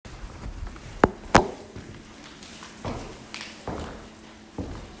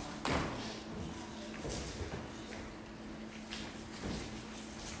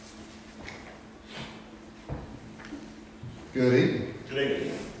Good evening.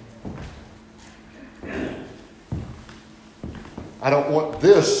 Good evening. I don't want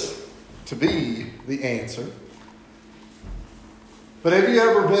this to be the answer, but have you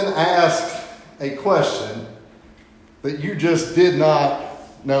ever been asked a question that you just did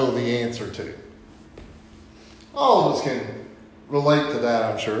not know the answer to? All of us can relate to that,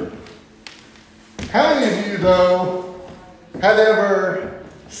 I'm sure. How many of you, though, have ever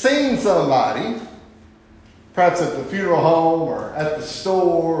seen somebody, perhaps at the funeral home or at the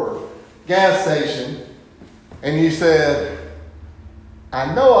store or gas station, and you said,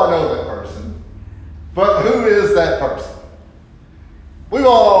 I know that person, but who is that person? We've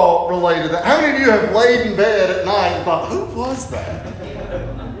all related that. How many of you have laid in bed at night and thought, who was that?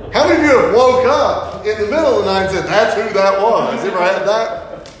 How many of you have woke up in the middle of the night and said, that's who that was? You ever had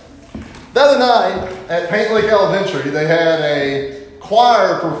that? The other night at Paint Lick Elementary, they had a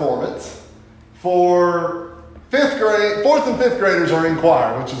choir performance for 4th and 5th graders are in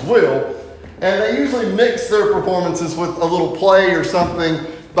choir, which is Will. And they usually mix their performances with a little play or something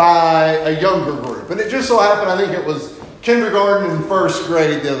by a younger group. And it just so happened, I think it was kindergarten and 1st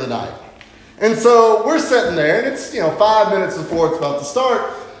grade the other night. And so we're sitting there, and it's 5 minutes before it's about to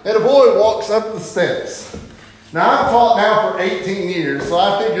start, and a boy walks up the steps. Now, I've taught now for 18 years, so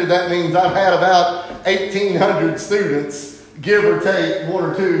I figured that means I've had about 1,800 students, give or take 1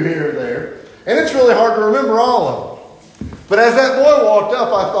 or 2 here or there. And it's really hard to remember all of them. But as that boy walked up,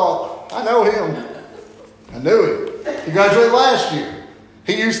 I thought, I know him. I knew him. He graduated last year.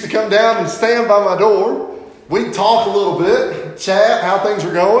 He used to come down and stand by my door. We'd talk a little bit, chat, how things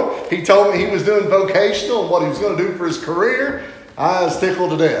were going. He told me he was doing vocational and what he was going to do for his career. I was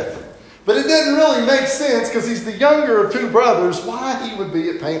tickled to death. But it didn't really make sense because he's the younger of 2 brothers, why he would be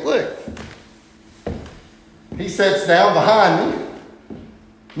at Paint Lick. He sits down behind me.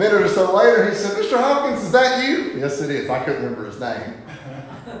 A minute or so later, he said, Mr. Hopkins, is that you? Yes, it is. I couldn't remember his name.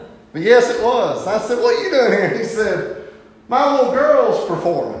 But yes, it was. I said, what are you doing here? He said, my little girl's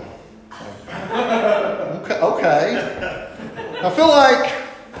performing. Okay. I feel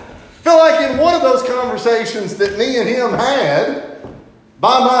like in one of those conversations that me and him had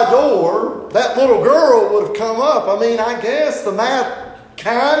by my door, that little girl would have come up. I mean, I guess the math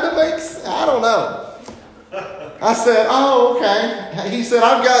kind of makes, I don't know. I said, oh, okay. He said,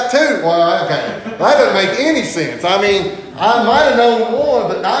 I've got 2. Well, okay. That doesn't make any sense. I mean, I might have known 1,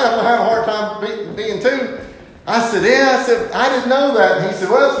 but I don't have a hard time being 2. I said, yeah. I said, I didn't know that. And he said,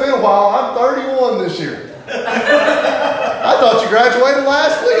 well, it's been a while. I'm 31 this year. I thought you graduated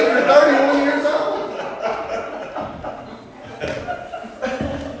last week. You're 31 years old.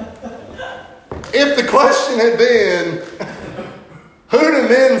 If the question had been, who do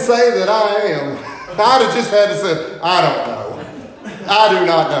men say that I am? I'd have just had to say, I don't know. I do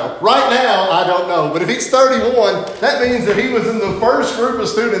not know. Right now, I don't know. But if he's 31, that means that he was in the first group of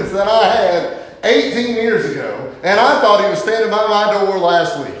students that I had 18 years ago. And I thought he was standing by my door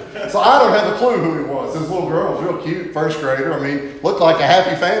last week. So I don't have a clue who he was. This little girl was real cute, 1st grader. I mean, looked like a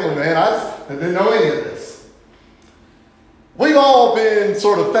happy family, man. I didn't know any of this. We've all been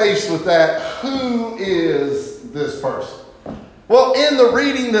sort of faced with that. Who is this person? Well, in the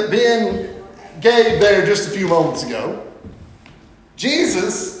reading that Ben gave there just a few moments ago,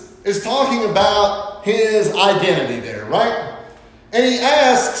 Jesus is talking about his identity there, right? And he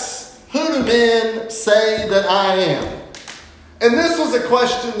asks, who do men say that I am? And this was a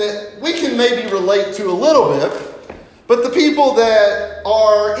question that we can maybe relate to a little bit, but the people that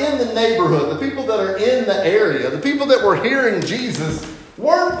are in the neighborhood, the people that are in the area, the people that were hearing Jesus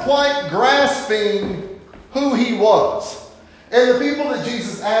weren't quite grasping who he was. And the people that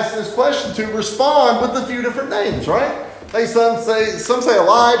Jesus asked this question to respond with a few different names, right? Some say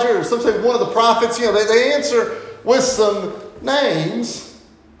Elijah, or some say one of the prophets. They answer with some names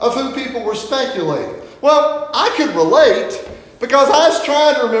of who people were speculating. Well, I could relate because I was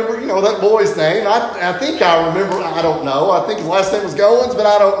trying to remember, that boy's name. I think I remember. I don't know. I think his last name was Goins, but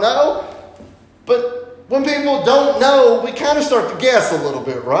I don't know. But when people don't know, we kind of start to guess a little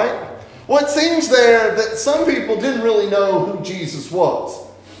bit, right? Well, it seems there that some people didn't really know who Jesus was.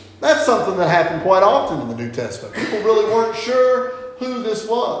 That's something that happened quite often in the New Testament. People really weren't sure who this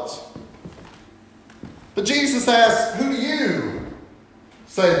was. But Jesus asks, who do you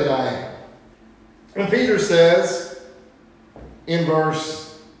say that I am? And Peter says in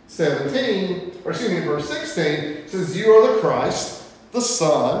verse 16, says, you are the Christ, the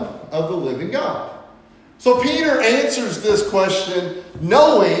Son of the living God. So Peter answers this question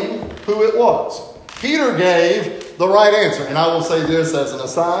knowing who it was. Peter gave the right answer. And I will say this as an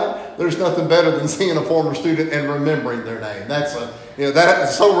aside, there's nothing better than seeing a former student and remembering their name. That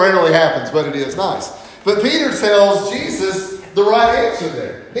so rarely happens, but it is nice. But Peter tells Jesus the right answer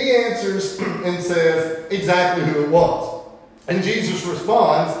there. He answers and says exactly who it was. And Jesus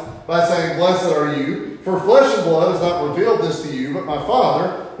responds by saying, "Blessed are you, for flesh and blood has not revealed this to you, but my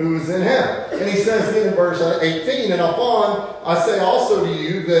Father who is in heaven." And he says then in verse 18, "And upon I say also to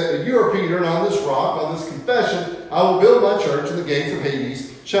you that you are Peter, and on this rock, on this confession, I will build my church, and the gates of Hades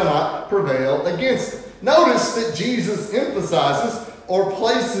shall not prevail against it." Notice that Jesus emphasizes or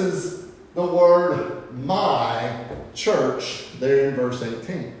places the word "my church" there in verse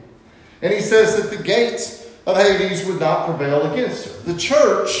 18. And he says that the gates of Hades would not prevail against her. The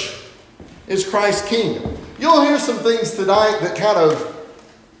church is Christ's kingdom. You'll hear some things tonight that kind of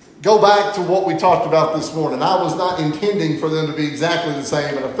go back to what we talked about this morning. I was not intending for them to be exactly the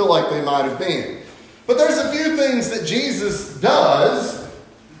same, and I feel like they might have been. But there's a few things that Jesus does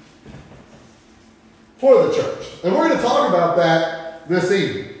for the church. And we're going to talk about that this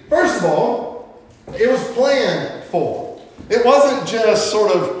evening. First of all, it was planned for. It wasn't just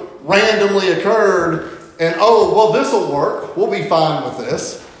sort of randomly occurred and, oh, well, this will work. We'll be fine with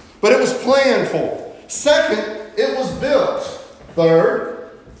this. But it was planned for. Second, it was built. Third,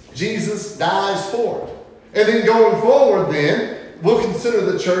 Jesus dies for it. And then going forward then, we'll consider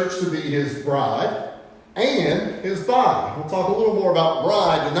the church to be his bride and his body. We'll talk a little more about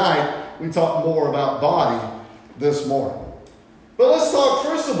bride tonight. We talk more about body this morning. But let's talk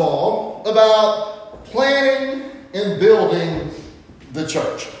first of all about planning and building the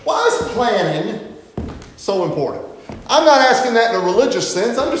church. Why is planning so important? I'm not asking that in a religious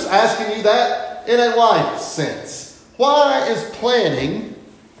sense. I'm just asking you that in a life sense. Why is planning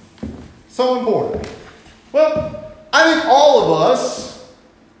so important? Well, I think all of us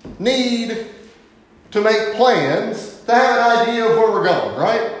need to make plans to have an idea of where we're going,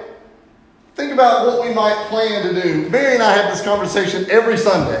 right? Think about what we might plan to do. Mary and I have this conversation every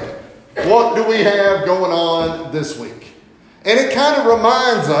Sunday. What do we have going on this week? And it kind of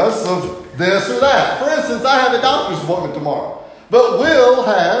reminds us of this or that. For instance, I have a doctor's appointment tomorrow. But Will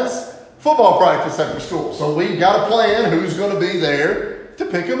has football practice after school. So we've got to plan who's going to be there to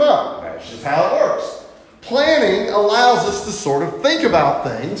pick him up. That's just how it works. Planning allows us to sort of think about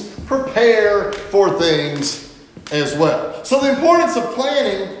things, prepare for things as well. So the importance of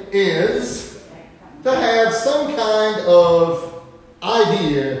planning is to have some kind of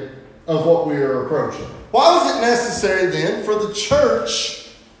idea of what we are approaching. Why was it necessary then for the church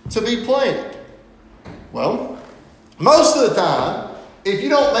to be planned? Well, most of the time, if you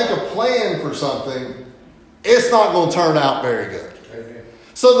don't make a plan for something, it's not going to turn out very good.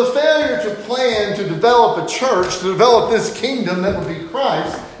 So the failure to plan to develop a church, to develop this kingdom that would be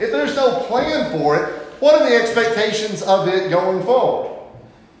Christ, if there's no plan for it, what are the expectations of it going forward?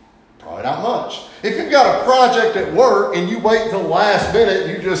 Probably not much. If you've got a project at work and you wait till the last minute,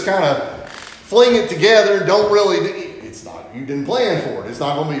 you just kind of fling it together and don't really, you didn't plan for it. It's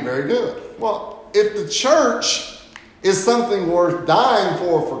not going to be very good. Well, if the church is something worth dying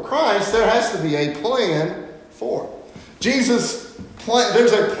for Christ, there has to be a plan for it.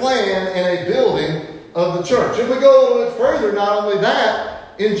 There's a plan and a building of the church. If we go a little bit further, not only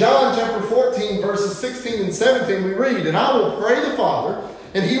that, in John chapter 14, verses 16 and 17, we read, "And I will pray the Father,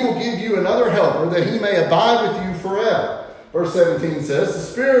 and he will give you another helper, that he may abide with you forever." Verse 17 says, "The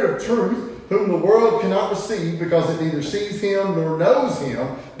Spirit of truth, whom the world cannot receive, because it neither sees him nor knows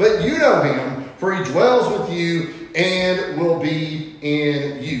him, but you know him, for he dwells with you and will be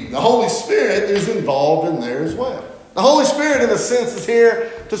in you." The Holy Spirit is involved in there as well. The Holy Spirit, in a sense, is here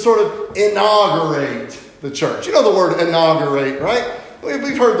to sort of inaugurate the church. You know the word inaugurate, right?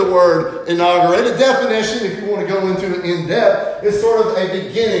 We've heard the word inaugurate. A definition, if you want to go into it in depth, is sort of a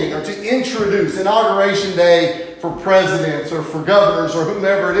beginning or to introduce. Inauguration day for presidents or for governors or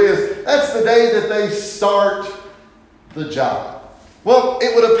whomever it is, that's the day that they start the job. Well,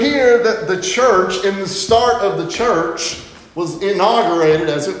 it would appear that the church, in the start of the church, was inaugurated,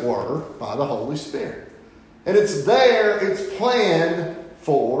 as it were, by the Holy Spirit. And it's there, it's planned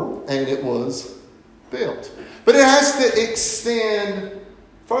for, and it was built. But it has to extend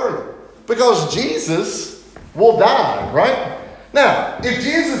further, because Jesus will die, right? Now, if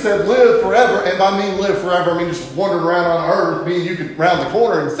Jesus had lived forever, and by mean live forever, I mean just wandering around on earth, meaning you could round the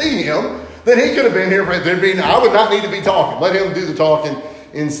corner and see him, then he could have been here. I would not need to be talking. Let him do the talking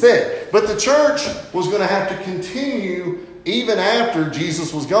instead. But the church was going to have to continue even after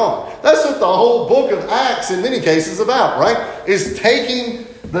Jesus was gone. That's what the whole book of Acts in many cases is about, right? Is taking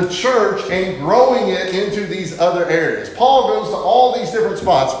the church and growing it into these other areas. Paul goes to all these different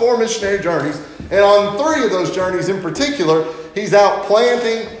spots, 4 missionary journeys, and on 3 of those journeys in particular, he's out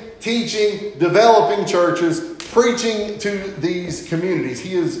planting, teaching, developing churches, preaching to these communities.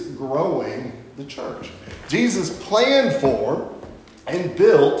 He is growing the church. Jesus planned for and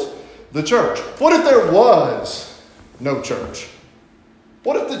built the church. What if there was no church?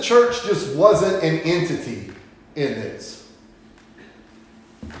 What if the church just wasn't an entity in this?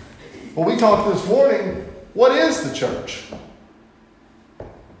 Well, we talked this morning, what is the church?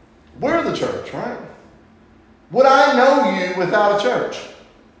 We're the church, right? Would I know you without a church?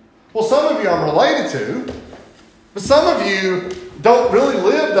 Well, some of you I'm related to, but some of you don't really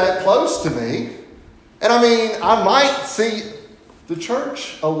live that close to me. And I mean, I might see the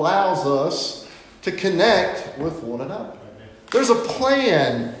church allows us to connect with one another. There's a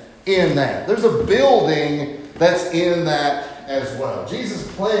plan in that. There's a building that's in that as well.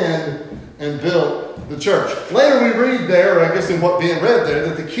 Jesus planned and built the church. Later we read there, I guess in what being read there,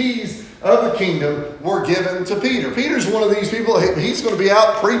 that the keys of the kingdom were given to Peter. Peter's one of these people, he's going to be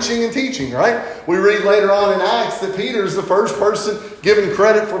out preaching and teaching, right? We read later on in Acts that Peter's the first person given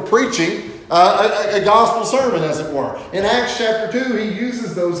credit for preaching a gospel sermon, as it were. In Acts chapter 2, he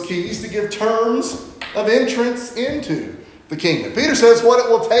uses those keys to give terms of entrance into the kingdom. Peter says what it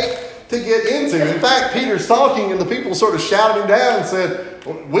will take to get into. In fact, Peter's talking and the people sort of shouted him down and said,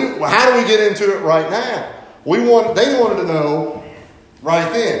 how do we get into it right now? They wanted to know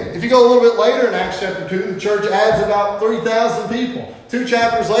right then. If you go a little bit later in Acts chapter 2, the church adds about 3,000 people. 2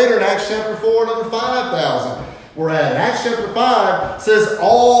 chapters later in Acts chapter 4, another 5,000 were added. Acts chapter 5 says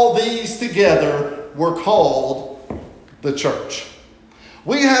all these together were called the church.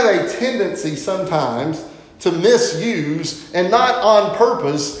 We have a tendency sometimes to misuse, and not on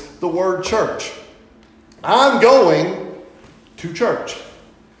purpose, the word church. I'm going to church.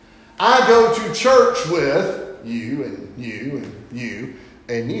 I go to church with you and you and you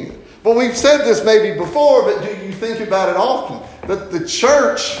and you. But we've said this maybe before, but do you think about it often? That the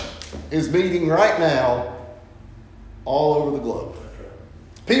church is meeting right now all over the globe.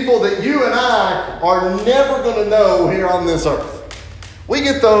 People that you and I are never going to know here on this earth. We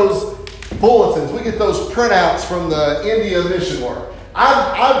get those bulletins, we get those printouts from the India mission work.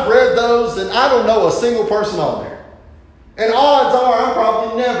 I've read those and I don't know a single person on there. And odds are I'm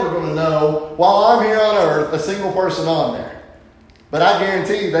probably never going to know while I'm here on earth a single person on there. But I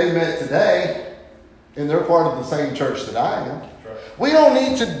guarantee you they met today and they're part of the same church that I am. We don't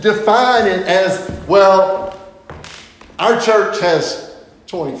need to define it as, well, our church has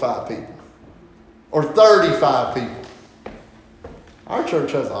 25 people or 35 people. Our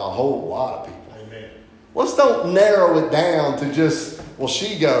church has a whole lot of people. Amen. Let's don't narrow it down to just, well,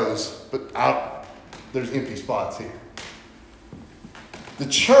 she goes, but there's empty spots here. The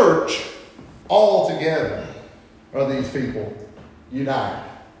church, all together, are these people united.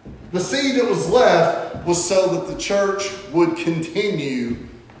 The seed that was left was so that the church would continue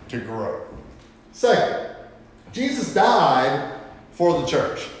to grow. Second, Jesus died for the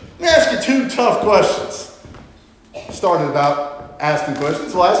church. Let me ask you 2 tough questions. Started about asking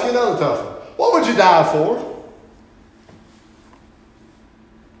questions. We'll ask you another tough one. What would you die for?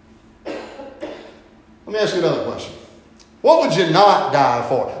 Let me ask you another question. What would you not die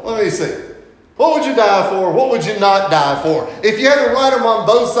for? Let me see. What would you die for? What would you not die for? If you had to write them on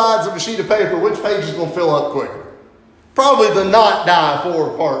both sides of a sheet of paper, which page is going to fill up quicker? Probably the not die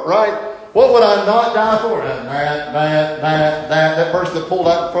for part, right? What would I not die for? That person that pulled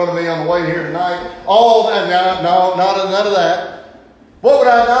out in front of me on the way here tonight. All that. No, none of that. What would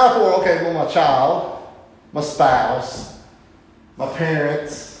I die for? Okay, well, my child, my spouse, my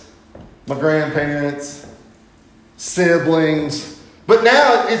parents, my grandparents, siblings. But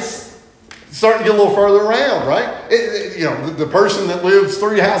now it's starting to get a little further around, right? The person that lives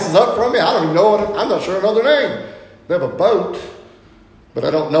 3 houses up from me, I don't even know I'm not sure I know their name. They have a boat, but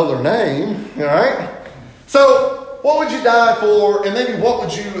I don't know their name, all right? So what would you die for, and maybe what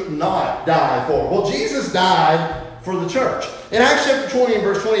would you not die for? Well, Jesus died for the church. In Acts chapter 20 and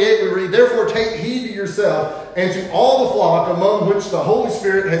verse 28, we read, "Therefore take heed to yourself and to all the flock among which the Holy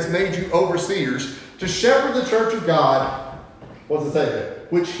Spirit has made you overseers, to shepherd the church of God," what does it say there?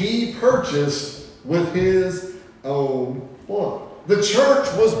 "Which he purchased with his own blood." The church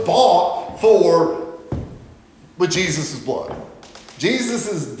was bought with Jesus' blood.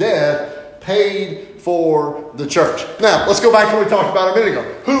 Jesus' death paid for the church. Now, let's go back to what we talked about a minute ago.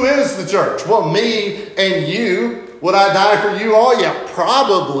 Who is the church? Well, me and you. Would I die for you all? Yeah,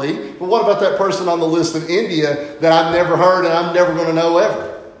 probably. But what about that person on the list in India that I've never heard and I'm never going to know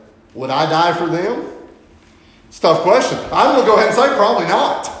ever? Would I die for them? It's a tough question. I'm going to go ahead and say probably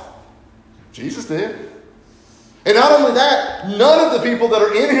not. Jesus did. And not only that, none of the people that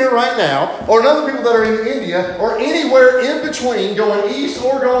are in here right now, or none of the people that are in India, or anywhere in between, going east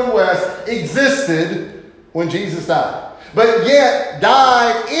or going west, existed when Jesus died. but yet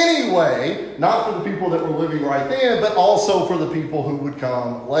died anyway, not for the people that were living right then, but also for the people who would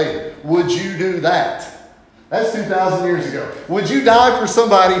come later. Would you do that? That's 2,000 years ago. Would you die for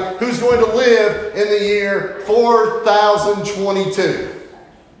somebody who's going to live in the year 4022?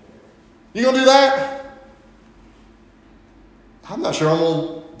 You going to do that? I'm not sure I'm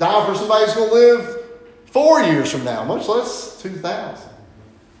going to die for somebody who's going to live 4 years from now, much less 2,000.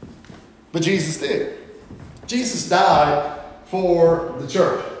 But Jesus did. Jesus died for the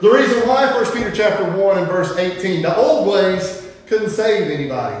church. The reason why, 1 Peter chapter 1 and verse 18, the old ways couldn't save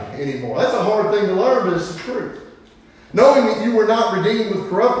anybody anymore. That's a hard thing to learn, but it's the truth. Knowing that you were not redeemed with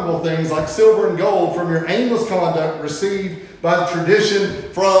corruptible things like silver and gold from your aimless conduct received by the tradition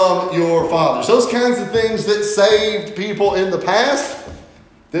from your fathers. Those kinds of things that saved people in the past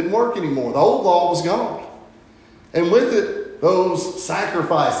didn't work anymore. The old law was gone. And with it, those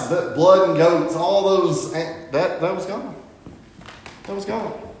sacrifices, that blood and goats, all those, that was gone. That was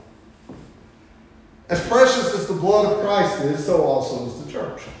gone. As precious as the blood of Christ is, so also is the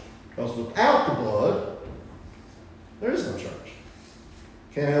church. Because without the blood, there is no church.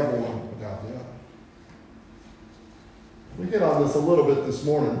 Can't have one without the other. We hit on this a little bit this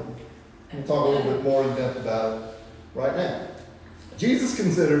morning. We'll talk a little bit more in depth about it right now. Jesus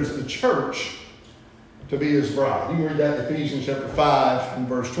considers the church to be his bride. You can read that in Ephesians chapter 5 and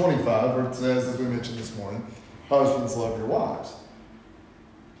verse 25, where it says, as we mentioned this morning, husbands, love your wives.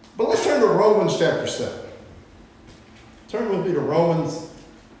 But let's turn to Romans chapter 7. Turn with me to Romans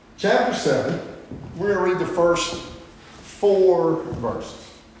chapter 7. We're going to read the first 4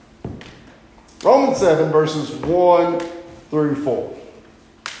 verses. Romans 7, verses 1 through 4.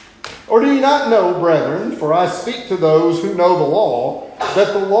 Or do you not know, brethren, for I speak to those who know the law,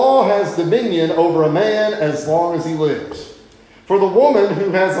 that the law has dominion over a man as long as he lives. For the woman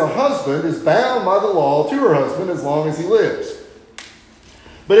who has a husband is bound by the law to her husband as long as he lives.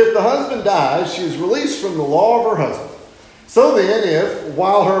 But if the husband dies, she is released from the law of her husband. So then, if,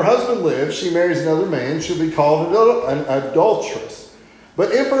 while her husband lives, she marries another man, she'll be called an adulteress.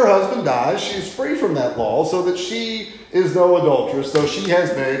 But if her husband dies, she is free from that law, so that she is no adulteress, though she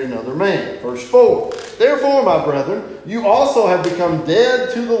has married another man. Verse 4. Therefore, my brethren, you also have become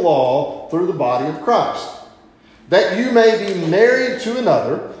dead to the law through the body of Christ, that you may be married to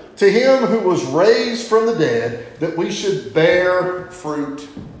another, to him who was raised from the dead, that we should bear fruit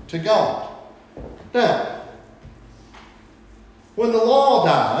to God. Now, when the law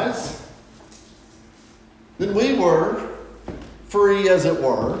dies, then we were free, as it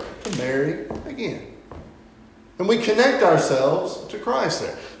were, to marry again. And we connect ourselves to Christ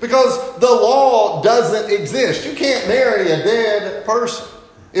there. Because the law doesn't exist. You can't marry a dead person.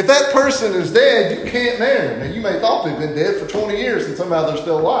 If that person is dead, you can't marry them. Now, you may thought they've been dead for 20 years and somehow they're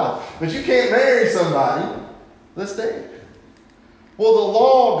still alive. But you can't marry somebody that's dead. Well, the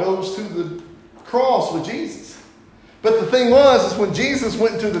law goes to the cross with Jesus. But the thing was, is when Jesus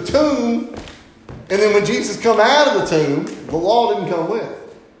went to the tomb, and then when Jesus come out of the tomb, the law didn't come with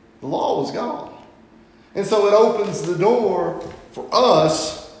it. The law was gone. And so it opens the door for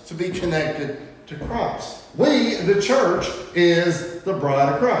us to be connected to Christ. We, the church, is the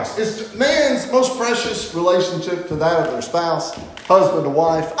bride of Christ. Is man's most precious relationship to that of their spouse, husband to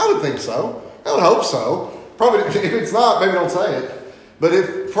wife? I would think so. I would hope so. Probably, if it's not, maybe don't say it. But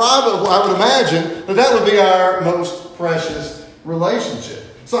if probably, I would imagine that would be our most precious relationship.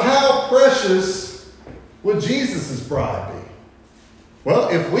 So how precious would Jesus' bride be? Well,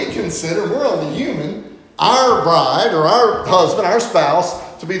 if we consider, we're only human, our bride or our husband, our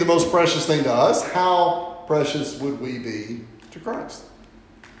spouse, to be the most precious thing to us, how precious would we be to Christ?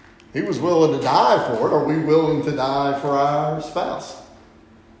 He was willing to die for it. Are we willing to die for our spouse?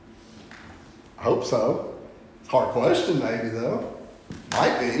 I hope so. It's a hard question maybe, though.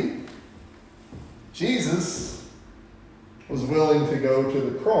 Might be. Jesus was willing to go to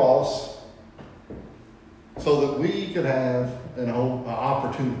the cross so that we could have an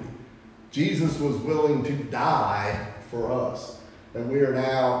opportunity. Jesus was willing to die for us. And we are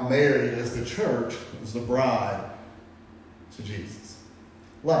now married as the church, as the bride to Jesus.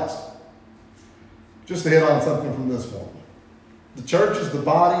 Last, just to hit on something from this one. The church is the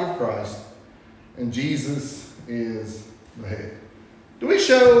body of Christ, and Jesus is the head. Do we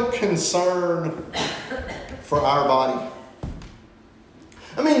show concern for our body?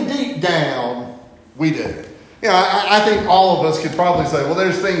 I mean, deep down, we do. You know, I think all of us could probably say, well,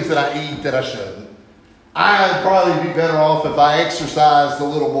 there's things that I eat that I shouldn't. I'd probably be better off if I exercised a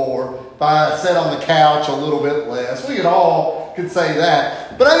little more, if I sat on the couch a little bit less. We could say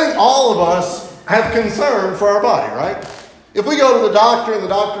that. But I think all of us have concern for our body, right? If we go to the doctor and the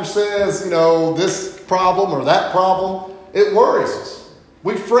doctor says, this problem or that problem, it worries us.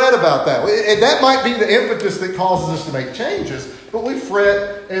 We fret about that. And that might be the impetus that causes us to make changes, but we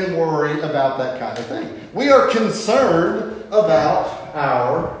fret and worry about that kind of thing. We are concerned about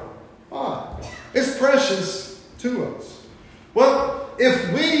our body. It's precious to us. Well,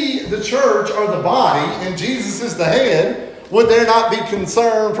 if we, the church, are the body and Jesus is the head, would there not be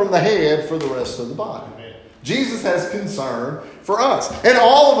concern from the head for the rest of the body? Jesus has concern for us. And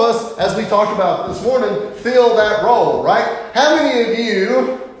all of us, as we talked about this morning, fill that role, right? How many of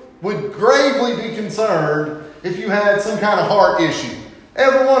you would gravely be concerned if you had some kind of heart issue?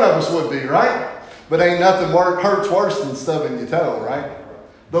 Every one of us would be, right? But ain't nothing hurts worse than stubbing your toe, right?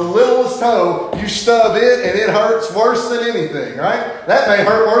 The littlest toe, you stub it and it hurts worse than anything, right? That may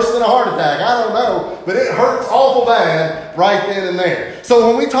hurt worse than a heart attack. I don't know. But it hurts awful bad right then and there. So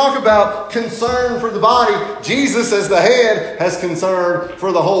when we talk about concern for the body, Jesus as the head has concern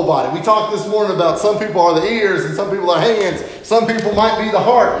for the whole body. We talked this morning about some people are the ears and some people are hands. Some people might be the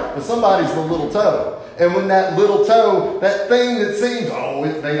heart, but somebody's the little toe. And when that little toe, that thing that seems,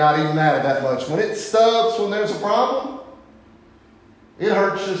 it may not even matter that much. When it stubs, when there's a problem, it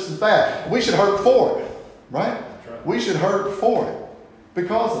hurts just as bad. We should hurt for it, right? We should hurt for it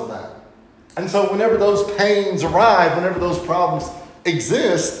because of that. And so whenever those pains arrive, whenever those problems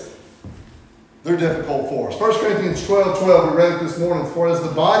exist, they're difficult for us. 1 Corinthians 12:12, we read it this morning. For as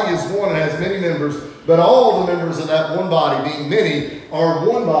the body is one and has many members, but all the members of that one body, being many, are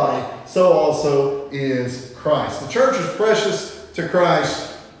one body, so also is Christ. The church is precious to Christ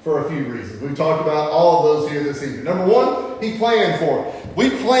for a few reasons. We've talked about all of those here this evening. Number one, He planned for it. We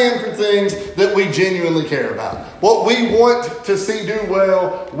plan for things that we genuinely care about. What we want to see do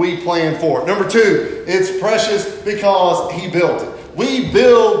well, we plan for it. Number two, it's precious because He built it. We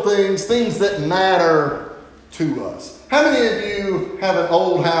build things that matter to us. How many of you have an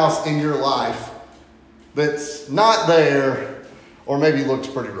old house in your life that's not there or maybe looks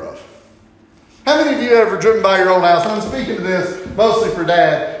pretty rough? How many of you have ever driven by your old house? And I'm speaking to this mostly for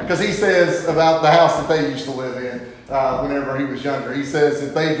Dad, because he says about the house that they used to live in whenever he was younger. He says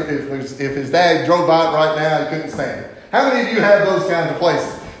if his dad drove by it right now, he couldn't stand it. How many of you have those kinds of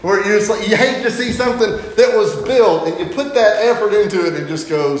places where you hate to see something that was built and you put that effort into it and it just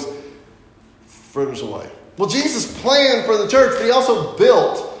goes fritters away? Well, Jesus planned for the church, but He also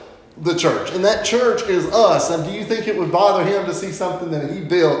built the church. And that church is us. And do you think it would bother Him to see something that He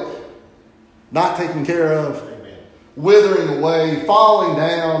built not taken care of, withering away, falling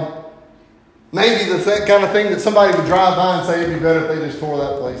down? Maybe the kind of thing that somebody would drive by and say it'd be better if they just tore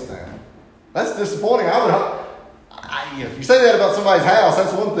that place down. That's disappointing. If you say that about somebody's house,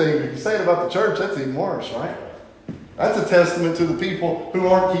 that's one thing. If you say it about the church, that's even worse, right? That's a testament to the people who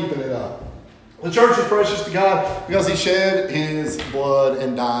aren't keeping it up. The church is precious to God because He shed His blood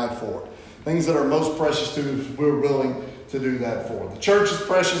and died for it. Things that are most precious to us, we're willing to do that for. The church is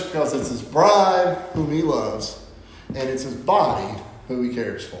precious because it's His bride whom He loves, and it's His body who He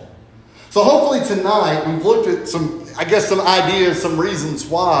cares for. So hopefully tonight we've looked at some ideas, some reasons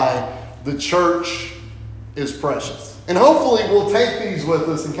why the church is precious. And hopefully we'll take these with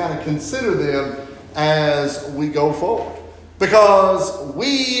us and kind of consider them as we go forward. Because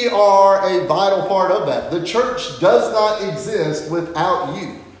we are a vital part of that. The church does not exist without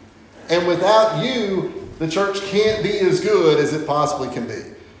you. And without you, the church can't be as good as it possibly can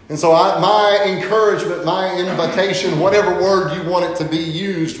be. And so my encouragement, my invitation, whatever word you want it to be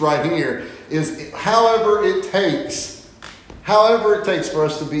used right here, is however it takes for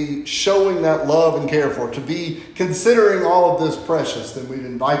us to be showing that love and care for, to be considering all of this precious, then we'd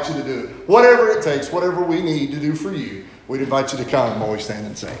invite you to do it. Whatever it takes, whatever we need to do for you, we'd invite you to come while we stand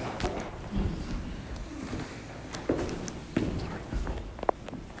and sing.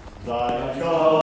 Thy God.